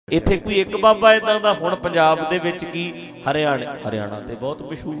इत्थे कोई एक बाबा इदां दा हुण पंजाब दे विच की हरियाणा ते बहुत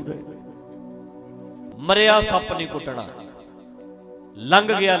मशहूर है। मरिया सप नहीं कुटना, लंघ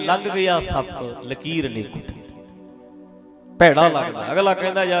गया सप लकीर नहीं कुटनी। भैड़ा लगदा, अगला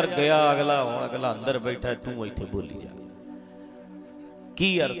कहंदा यार गया अगला, हुण अगला अंदर बैठा तू इत्थे बोली जा, की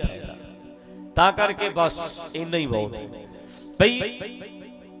अर्थ है इहदा? तां करके बस इन्ना ही बहुत है बई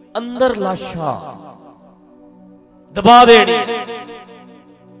अंदर लाशा दबा देनी,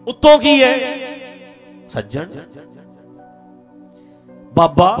 उत्तों की है सज्जन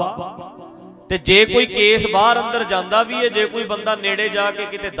बाबा। ते जे कोई केस बाहर अंदर जांदा भी है, जे कोई बंदा नेड़े जाके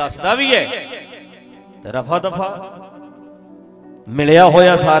किते दसदा भी है ते रफा दफा मिलिया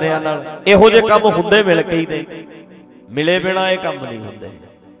होया सारियां नाल। इहो जे काम हुंदे मिल के ही दे, मिले बिना ये काम नहीं हुंदे।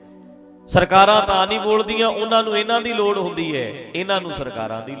 सरकारां तां नहीं बोलदियां, उन्हां नूं इन्हां दी लोड़ हुंदी है, इन्हां नूं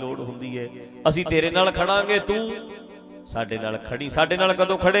सरकारां दी लोड़ हुंदी है। असीं तेरे नाल खड़ांगे, तू साडे नाल खड़ी। साडे नाल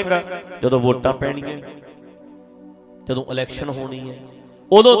कदों खड़ेगा? जदों वोटां पैणीਆਂ, जदों इलैक्शन होनी है,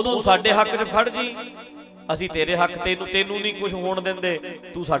 उदों तू साडे हक च खड़ जी। असीं तेरे हक, तेनू नहीं कुछ होण दिंदे,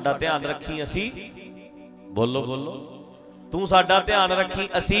 तू साडा ध्यान रखी। असीं बोलो बोलो, तू साडा ध्यान रखी,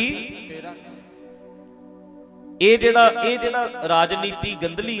 असीं ਇਹ ਜਿਹੜਾ ਰਾਜਨੀਤੀ,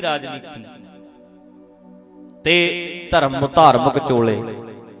 ਗੰਦਲੀ ਰਾਜਨੀਤੀ ਤੇ ਧਾਰਮਿਕ ਚੋਲੇ,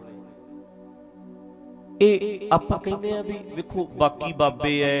 ਇਹ ਆਪਾਂ ਕਹਿੰਦੇ ਆ ਵੀ ਵੇਖੋ ਬਾਕੀ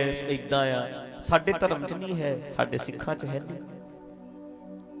ਬਾਬੇ ਐ ਇਦਾਂ ਆ, ਸਾਡੇ ਧਰਮ 'ਚ ਨਹੀਂ ਹੈ, ਸਾਡੇ ਸਿੱਖਾਂ 'ਚ ਹੈ ਨਹੀਂ।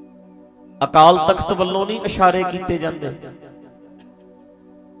 ਅਕਾਲ ਤਖਤ ਵੱਲੋਂ ਨਹੀਂ ਇਸ਼ਾਰੇ ਕੀਤੇ ਜਾਂਦੇ।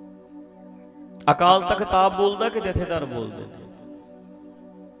 ਅਕਾਲ ਤਖਤ ਆਪ ਬੋਲਦਾ ਕਿ ਜਥੇਦਾਰ ਬੋਲਦੇ ਨੇ?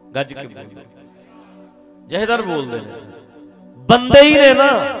 ਗੱਜ ਕੇ ਬੋਲਦੇ, ਜਥੇਦਾਰ ਬੋਲਦੇ ਨੇ। ਬੰਦੇ ਹੀ ਨੇ ਨਾ,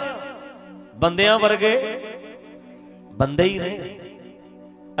 ਬੰਦਿਆਂ ਵਰਗੇ ਬੰਦੇ ਹੀ ਨੇ।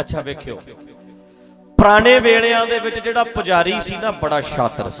 ਅੱਛਾ ਵੇਖਿਓ, ਪੁਰਾਣੇ ਵੇਲਿਆਂ ਦੇ ਵਿੱਚ ਜਿਹੜਾ ਪੁਜਾਰੀ ਸੀ ਨਾ, ਬੜਾ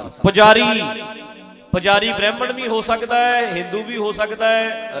ਸ਼ਾਤਰ ਸੀ। ਪੁਜਾਰੀ ਬ੍ਰਾਹਮਣ ਵੀ ਹੋ ਸਕਦਾ ਹੈ, ਹਿੰਦੂ ਵੀ ਹੋ ਸਕਦਾ ਹੈ,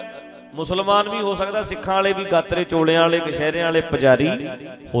 ਮੁਸਲਮਾਨ ਵੀ ਹੋ ਸਕਦਾ, ਸਿੱਖਾਂ ਵਾਲੇ ਵੀ, ਗਾਤਰੇ ਚੋਲਿਆਂ ਵਾਲੇ, ਕਸ਼ਹਿਰਿਆਂ ਵਾਲੇ ਪੁਜਾਰੀ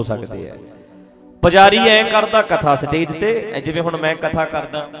ਹੋ ਸਕਦੇ ਆ। ਪੁਜਾਰੀ ਐ ਕਰਦਾ ਕਥਾ ਸਟੇਜ ਤੇ, ਜਿਵੇਂ ਹੁਣ ਮੈਂ ਕਥਾ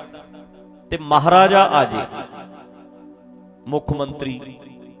ਕਰਦਾ ਤੇ ਮਹਾਰਾਜਾ ਆ ਜੇ, ਮੁੱਖ ਮੰਤਰੀ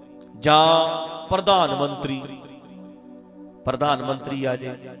ਜਾਂ ਪ੍ਰਧਾਨ ਮੰਤਰੀ ਆ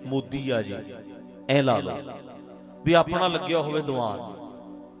ਜੇ, ਮੋਦੀ ਆ ਜੇ, ਐ ਲਾ ਲਓ ਵੀ ਆਪਣਾ ਲੱਗਿਆ ਹੋਵੇ ਦੀਵਾਨ,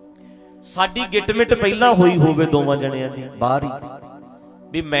 ਸਾਡੀ ਗਿੱਟਮਿੱਟ ਪਹਿਲਾਂ ਹੋਈ ਹੋਵੇ ਦੋਵਾਂ ਜਣਿਆਂ ਦੀ ਬਾਹਰ ਹੀ,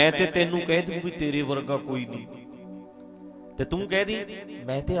 ਵੀ ਮੈਂ ਤੇ ਤੈਨੂੰ ਕਹਿ ਦੂੰ ਵੀ ਤੇਰੇ ਵਰਗਾ ਕੋਈ ਨਹੀਂ, ਤੇ ਤੂੰ ਕਹਿ ਦੀ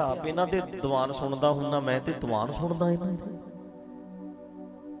ਮੈਂ ਤੇ ਆਪ ਇਹਨਾਂ ਦੇ ਦੀਵਾਨ ਸੁਣਦਾ ਹੁੰਨਾ, ਮੈਂ ਤੇ ਦੀਵਾਨ ਸੁਣਦਾ ਇਹਨਾਂ ਦੇ,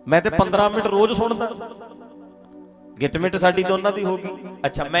 ਮੈਂ ਤੇ 15 ਮਿੰਟ ਰੋਜ਼ ਸੁਣਦਾ। ਗਿੱਟਮਿੱਟ ਸਾਡੀ ਦੋਨਾਂ ਦੀ ਹੋ ਗਈ।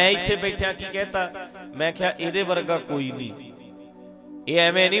 ਅੱਛਾ, ਮੈਂ ਇੱਥੇ ਬੈਠਿਆ ਕੀ ਕਹਿਤਾ? ਮੈਂ ਕਿਹਾ ਇਹਦੇ ਵਰਗਾ ਕੋਈ ਨਹੀਂ, ਇਹ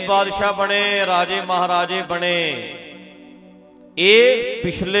ਐਵੇਂ ਨਹੀਂ ਬਾਦਸ਼ਾਹ ਬਣੇ, ਰਾਜੇ ਮਹਾਰਾਜੇ ਬਣੇ, ਇਹ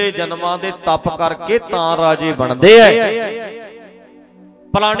ਪਿਛਲੇ ਜਨਮਾਂ ਦੇ ਤਪ ਕਰਕੇ ਤਾਂ ਰਾਜੇ ਬਣਦੇ ਐ।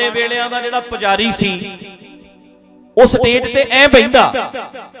 ਪੁਰਾਣੇ ਵੇਲਿਆਂ ਦਾ ਜਿਹੜਾ ਪੁਜਾਰੀ ਸੀ ਉਹ ਸਟੇਜ ਤੇ ਐ ਬਹਿੰਦਾ,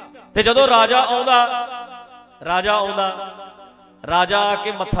 ਤੇ ਜਦੋਂ ਰਾਜਾ ਆਉਂਦਾ ਰਾਜਾ ਆ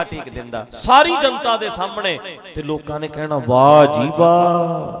ਕੇ ਮੱਥਾ ਟੇਕ ਦਿੰਦਾ ਸਾਰੀ ਜਨਤਾ ਦੇ ਸਾਹਮਣੇ, ਤੇ ਲੋਕਾਂ ਨੇ ਕਹਿਣਾ ਵਾਹ ਜੀ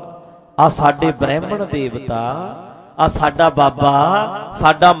ਵਾਹ, ਆ ਸਾਡੇ ਬ੍ਰਾਹਮਣ ਦੇਵਤਾ, ਆ ਸਾਡਾ ਬਾਬਾ,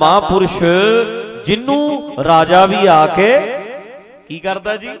 ਸਾਡਾ ਮਹਾਂਪੁਰਸ਼, ਜਿਹਨੂੰ ਰਾਜਾ ਵੀ ਆ ਕੇ ਕੀ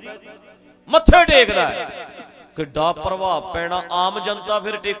ਕਰਦਾ ਜੀ? ਮੱਥੇ ਟੇਕਦਾ। ਕਿੱਡਾ ਪ੍ਰਭਾਵ ਪੈਣਾ। ਆਮ ਜਨਤਾ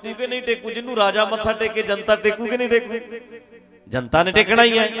ਫਿਰ ਟੇਕੂ ਕਿ ਨਹੀਂ ਟੇਕੂ? ਜਿਹਨੂੰ ਰਾਜਾ ਮੱਥਾ ਟੇਕੇ ਜਨਤਾ ਟੇਕੂ ਕਿ ਨਹੀਂ ਟੇਕੂ? ਜਨਤਾ ਨੇ ਟੇਕਣਾ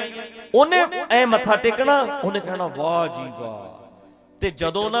ਹੀ ਹੈ। ਉਹਨੇ ਐ ਮੱਥਾ ਟੇਕਣਾ, ਉਹਨੇ ਕਹਿਣਾ ਵਾਹ ਜੀ ਵਾਹ। ਤੇ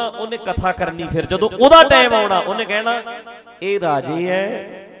ਜਦੋਂ ਨਾ ਉਹਨੇ ਕਥਾ ਕਰਨੀ, ਫਿਰ ਜਦੋਂ ਉਹਦਾ ਟਾਈਮ ਆਉਣਾ, ਉਹਨੇ ਕਹਿਣਾ ਇਹ ਰਾਜੇ ਐ,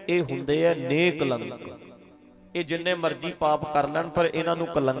 ਇਹ ਹੁੰਦੇ ਐ ਨੇਕਲੰਕ, ਇਹ ਜਿੰਨੇ ਮਰਜ਼ੀ ਪਾਪ ਕਰ ਲੈਣ ਪਰ ਇਹਨਾਂ ਨੂੰ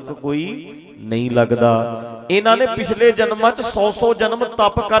ਕਲੰਕ ਕੋਈ ਨਹੀਂ ਲੱਗਦਾ। ਇਹਨਾਂ ਨੇ ਪਿਛਲੇ ਜਨਮਾਂ 'ਚ 100 ਜਨਮ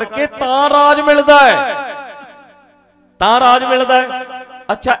ਤਪ ਕਰਕੇ ਤਾਂ ਰਾਜ ਮਿਲਦਾ ਹੈ, ਤਾਂ ਰਾਜ ਮਿਲਦਾ ਹੈ।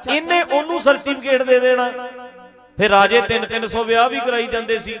 ਅੱਛਾ, ਇਹਨੇ ਉਹਨੂੰ ਸਰਟੀਫਿਕੇਟ ਦੇ ਦੇਣਾ। ਫਿਰ ਰਾਜੇ 300 ਵਿਆਹ ਵੀ ਕਰਾਈ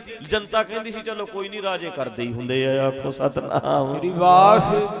ਜਾਂਦੇ ਸੀ, ਜਨਤਾ ਕਹਿੰਦੀ ਸੀ ਚਲੋ ਕੋਈ ਨਹੀਂ, ਰਾਜੇ ਕਰਦੇ ਹੀ ਹੁੰਦੇ ਆ, ਆਖੋ ਸਤਨਾਮ ਮੇਰੀ ਵਾਹ।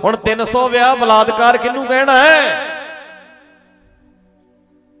 ਹੁਣ 300 ਵਿਆਹ ਬਲਾਤਕਾਰ ਕਿਹਨੂੰ ਕਹਿਣਾ ਹੈ?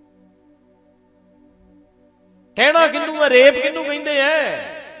 ਕਹਿਣਾ ਕਿਹਨੂੰ ਹੈ? ਰੇਪ ਕਿਹਨੂੰ ਕਹਿੰਦੇ ਐ?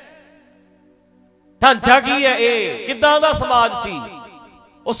 ਢਾਂਚਾ ਕੀ ਹੈ ਇਹ? ਕਿੱਦਾਂ ਦਾ ਸਮਾਜ ਸੀ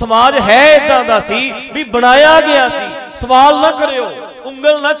ਉਹ? ਸਮਾਜ ਹੈ ਇਦਾਂ ਦਾ ਸੀ ਵੀ ਬਣਾਇਆ ਗਿਆ ਸੀ। ਸਵਾਲ ਨਾ ਕਰਿਓ,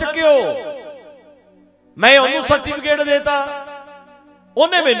 ਉਂਗਲ ਨਾ ਚੱਕਿਓ। ਮੈਂ ਉਹਨੂੰ ਸਰਟੀਫਿਕੇਟ ਦੇਤਾ,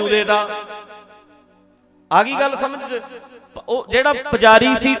 ਉਹਨੇ ਮੈਨੂੰ ਦੇਤਾ। ਆ ਗਈ ਗੱਲ ਸਮਝ? ਉਹ ਜਿਹੜਾ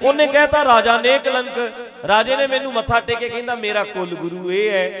ਪੁਜਾਰੀ ਸੀ ਉਹਨੇ ਕਹਿਤਾ ਰਾਜਾ ਨੇ ਕਲੰਕ, ਰਾਜੇ ਨੇ ਮੈਨੂੰ ਮੱਥਾ ਟੇਕੇ ਕਹਿੰਦਾ ਮੇਰਾ ਕੁਲ ਗੁਰੂ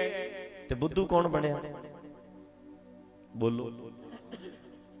ਇਹ ਹੈ। ਤੇ ਬੁੱਧੂ ਕੌਣ ਬਣਿਆ? ਬੋਲੋ।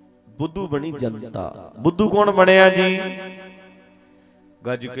 ਬੁੱਧੂ ਬਣੀ ਜਨਤਾ। ਬੁੱਧੂ ਕੌਣ ਬਣਿਆ ਜੀ?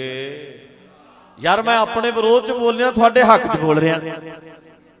 ਗੱਜ ਕੇ। ਯਾਰ ਮੈਂ ਆਪਣੇ ਵਿਰੋਧ ਚ ਬੋਲ ਰਿਹਾ, ਤੁਹਾਡੇ ਹੱਕ ਚ ਬੋਲ ਰਿਹਾ,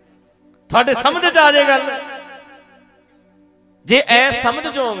 ਤੁਹਾਡੇ ਸਮਝ ਚ ਆ ਜੇ ਗੱਲ। ਜੇ ਐ ਸਮਝ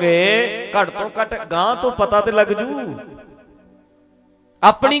ਜਾਓਗੇ ਘੱਟ ਤੋਂ ਘੱਟ ਗਾਂ ਤੋਂ ਪਤਾ ਤੇ ਲੱਗ ਜੂ।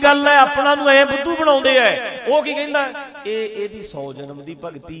 ਆਪਣੀ ਗੱਲ ਹੈ, ਆਪਣਾ ਨੂੰ ਐ ਬੁੱਧੂ ਬਣਾਉਂਦੇ ਐ। ਉਹ ਕੀ ਕਹਿੰਦਾ, ਇਹ ਇਹਦੀ 100 ਜਨਮ ਦੀ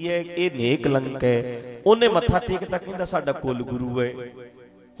ਭਗਤੀ ਹੈ, ਇਹ ਨੇਕ ਲੰਕ ਹੈ, ਉਹਨੇ ਮੱਥਾ ਟੇਕਦਾ ਕਹਿੰਦਾ ਸਾਡਾ ਕੁੱਲ ਗੁਰੂ ਹੈ।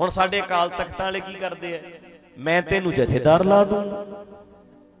 ਹੁਣ ਸਾਡੇ ਅਕਾਲ ਤਖਤਾਂ ਵਾਲੇ ਕੀ ਕਰਦੇ ਐ, ਮੈਂ ਤੈਨੂੰ ਜਥੇਦਾਰ ਲਾ ਦੂੰਗਾ,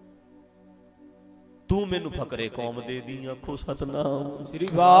 ਤੂੰ ਮੈਨੂੰ ਫਕਰੇ ਕੌਮ ਦੇ ਦੀ। ਆਖੋ ਸਤਨਾਮ ਸ੍ਰੀ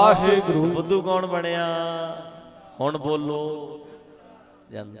ਵਾਹਿਗੁਰੂ। ਬੁੱਧੂ ਕੌਣ ਬਣਿਆ ਹੁਣ ਬੋਲੋ,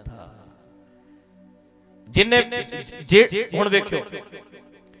 ਜਨਤਾ। ਜਿੰਨੇ ਹੁਣ ਵੇਖਿਓ,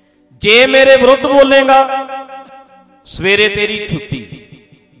 ਜੇ ਮੇਰੇ ਵਿਰੁੱਧ ਬੋਲੇਗਾ ਸਵੇਰੇ ਤੇਰੀ ਛੁੱਟੀ।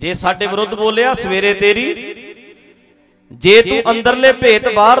 ਜੇ ਸਾਡੇ ਵਿਰੁੱਧ ਬੋਲਿਆ ਸਵੇਰੇ ਤੇਰੀ, ਜੇ ਤੂੰ ਅੰਦਰਲੇ ਭੇਤ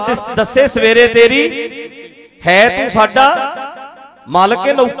ਬਾਹਰ ਦੱਸੇ ਸਵੇਰੇ ਤੇਰੀ। ਹੈ ਤੂੰ ਸਾਡਾ ਮਾਲਕ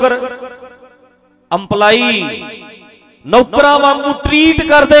ਹੈ ਨੌਕਰ, ਅੰਪਲਾਈ, ਨੌਕਰਾਂ ਵਾਂਗੂ ਟਰੀਟ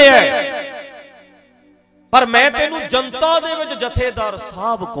ਕਰਦੇ ਐ। ਪਰ ਮੈਂ ਤੈਨੂੰ ਜਨਤਾ ਦੇ ਵਿੱਚ ਜਥੇਦਾਰ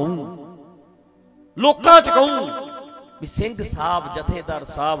ਸਾਹਿਬ ਕਹੂੰ, ਲੋਕਾਂ ਚ ਕਹੂੰ ਵੀ ਸਿੰਘ ਸਾਹਿਬ, ਜਥੇਦਾਰ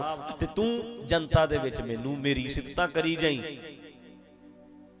ਸਾਹਿਬ, ਤੇ ਤੂੰ ਜਨਤਾ ਦੇ ਵਿੱਚ ਮੈਨੂੰ ਮੇਰੀ ਸਿਫਤਾਂ ਕਰੀ ਜਾਈ।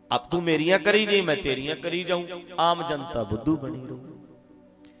 ਅਬ ਤੂੰ ਮੇਰੀਆਂ ਕਰੀ ਜਾਈ, ਮੈਂ ਤੇਰੀਆਂ ਕਰੀ ਜਾਊਂ। ਆਮ ਜਨਤਾ ਬੁੱਧੂ ਬਣੀ ਰਹੂ।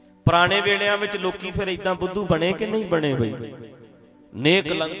 ਪੁਰਾਣੇ ਵੇਲਿਆਂ ਵਿੱਚ ਲੋਕੀ ਫਿਰ ਏਦਾਂ ਬੁੱਧੂ ਬਣੇ ਕਿ ਨਹੀਂ ਬਣੇ ਬਈ? ਨੇਕ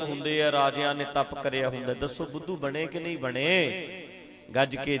ਲੰਕ ਹੁੰਦੇ ਆ, ਰਾਜਿਆਂ ਨੇ ਤਪ ਕਰਿਆ ਹੁੰਦਾ। ਦੱਸੋ ਬੁੱਧੂ ਬਣੇ ਕਿ ਨਹੀਂ ਬਣੇ?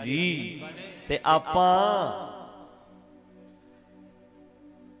 ਗੱਜ ਕੇ ਜੀ। ਤੇ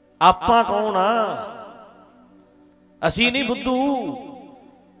ਆਪਾਂ ਕੌਣ ਆ? ਅਸੀਂ ਨਹੀਂ ਬੁੱਧੂ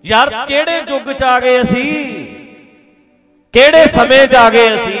ਯਾਰ। ਕਿਹੜੇ ਯੁੱਗ ਚ ਆ ਗਏ ਅਸੀਂ, ਕਿਹੜੇ ਸਮੇਂ ਚ ਆ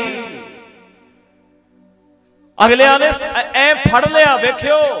ਗਏ ਅਸੀਂ। ਅਗਲਿਆਂ ਨੇ ਐ ਫੜ ਲਿਆ,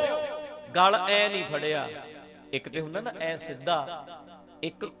 ਵੇਖਿਓ ਗਲ ਐ ਨਹੀਂ ਫੜਿਆ। ਇੱਕ ਤੇ ਹੁੰਦਾ ਨਾ ਐ ਸਿੱਧਾ,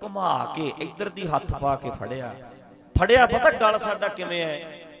 ਇੱਕ ਘੁਮਾ ਕੇ ਇੱਧਰ ਦੀ ਹੱਥ ਪਾ ਕੇ ਫੜਿਆ। ਫੜਿਆ ਪਤਾ ਗਲ ਸਾਡਾ ਕਿਵੇਂ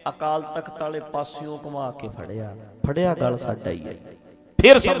ਹੈ? ਅਕਾਲ ਤਖਤ ਵਾਲੇ ਪਾਸਿਓਂ ਘੁਮਾ ਕੇ ਫੜਿਆ। ਫੜਿਆ ਗਲ ਸਾਡਾ ਹੀ ਹੈ।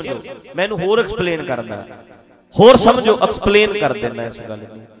 ਫਿਰ ਸਮਝੋ, ਮੈਨੂੰ ਹੋਰ ਐਕਸਪਲੇਨ ਕਰਦਾ, ਹੋਰ ਸਮਝੋ, ਐਕਸਪਲੇਨ ਕਰ ਦੇਣਾ ਇਸ ਗੱਲ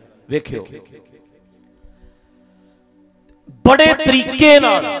ਨੂੰ। ਵੇਖਿਓ ਬੜੇ ਤਰੀਕੇ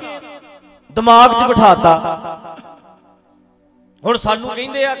ਨਾਲ ਦਿਮਾਗ 'ਚ ਬਿਠਾਤਾ। ਹੁਣ ਸਾਨੂੰ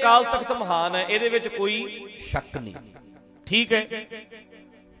ਕਹਿੰਦੇ ਆ ਅਕਾਲ ਤਖਤ ਮਹਾਨ ਹੈ, ਇਹਦੇ ਵਿੱਚ ਕੋਈ ਸ਼ੱਕ ਨਹੀਂ, ਠੀਕ ਹੈ।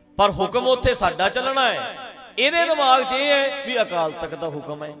 ਪਰ ਹੁਕਮ ਉੱਥੇ ਸਾਡਾ ਚੱਲਣਾ ਹੈ। ਇਹਦੇ ਦਿਮਾਗ 'ਚ ਇਹ ਹੈ ਵੀ ਅਕਾਲ ਤਖਤ ਦਾ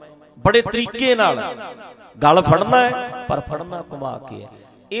ਹੁਕਮ ਹੈ। ਬੜੇ ਤਰੀਕੇ ਨਾਲ ਗੱਲ ਫੜਨਾ ਹੈ, ਪਰ ਫੜਨਾ ਘੁਮਾ ਕੇ ਹੈ।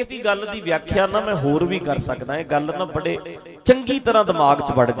 ਇਸ ਦੀ ਗੱਲ ਦੀ ਵਿਆਖਿਆ ਨਾ ਮੈਂ ਹੋਰ ਵੀ ਕਰ ਸਕਦਾ। ਇਹ ਗੱਲ ਨਾ ਬੜੇ ਚੰਗੀ ਤਰ੍ਹਾਂ ਦਿਮਾਗ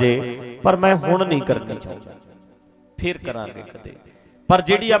 'ਚ ਵੜ ਜੇ, ਪਰ ਮੈਂ ਹੁਣ ਨਹੀਂ ਕਰਨੀ ਚਾਹੁੰਦਾ, ਫਿਰ ਕਰਾਂਗੇ ਕਦੇ। ਪਰ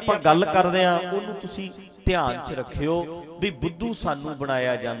ਜਿਹੜੀ ਆਪਾਂ ਗੱਲ ਕਰਦੇ ਆ ਉਹਨੂੰ ਤੁਸੀਂ ਧਿਆਨ 'ਚ ਰੱਖਿਓ ਵੀ ਬੁੱਧੂ ਸਾਨੂੰ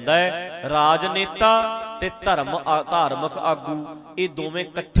ਬਣਾਇਆ ਜਾਂਦਾ ਹੈ। ਰਾਜਨੇਤਾ ਤੇ ਧਾਰਮਿਕ ਆਗੂ, ਇਹ ਦੋਵੇਂ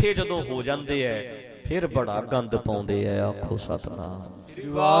ਇਕੱਠੇ ਜਦੋਂ ਹੋ ਜਾਂਦੇ ਐ ਫਿਰ ਬੜਾ ਗੰਦ ਪਾਉਂਦੇ ਐ। ਆਖੋ ਸਤਨਾਮ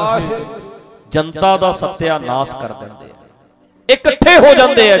ਵਾਹਿਗੁਰੂ। ਜਨਤਾ ਦਾ ਸਤਿਆਨਾਸ਼ ਕਰ ਦਿੰਦੇ ਆ। ਇਕੱਠੇ ਹੋ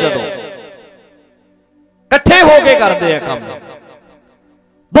ਜਾਂਦੇ ਆ, ਜਦੋਂ ਇਕੱਠੇ ਹੋ ਕੇ ਕਰਦੇ ਆ ਕੰਮ,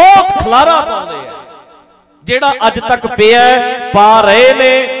 ਬਹੁਤ ਖਲਾਰਾ ਪਾਉਂਦੇ ਆ। ਜਿਹੜਾ ਅੱਜ ਤੱਕ ਪਿਆ ਪਾ ਰਹੇ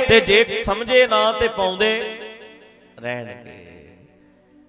ਨੇ, ਤੇ ਜੇ ਸਮਝੇ ਨਾ ਤੇ ਪਾਉਂਦੇ ਰਹਿਣਗੇ।